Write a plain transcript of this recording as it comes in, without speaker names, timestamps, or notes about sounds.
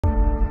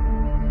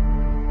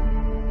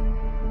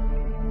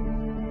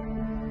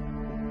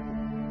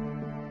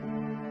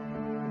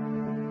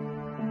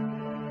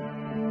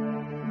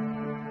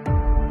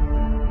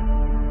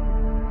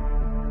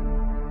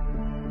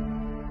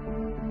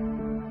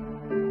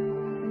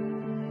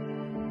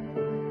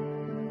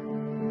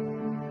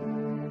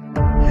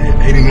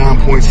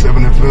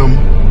101.7 FM.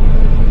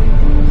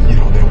 You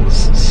know, there was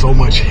so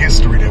much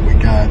history that we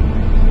got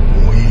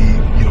when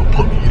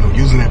we,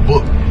 using that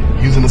book,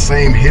 using the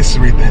same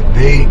history that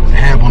they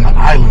have on the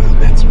island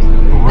that's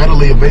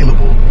readily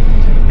available,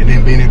 and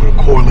then being able to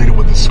correlate it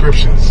with the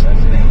scriptures.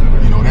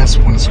 You know, that's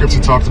when the scripture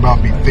talks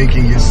about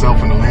bethinking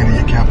yourself in the land of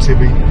your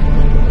captivity.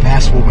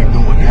 That's what we're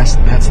doing. That's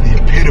the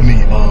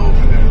epitome of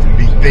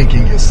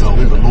bethinking yourself.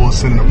 The Lord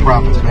sending the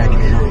prophets back in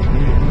the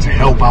earth to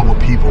help our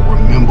people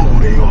remember who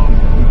they are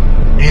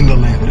in the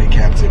land of their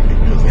captivity.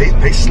 Because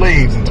they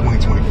slaves in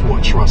 2024.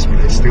 Trust me,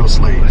 they're still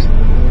slaves.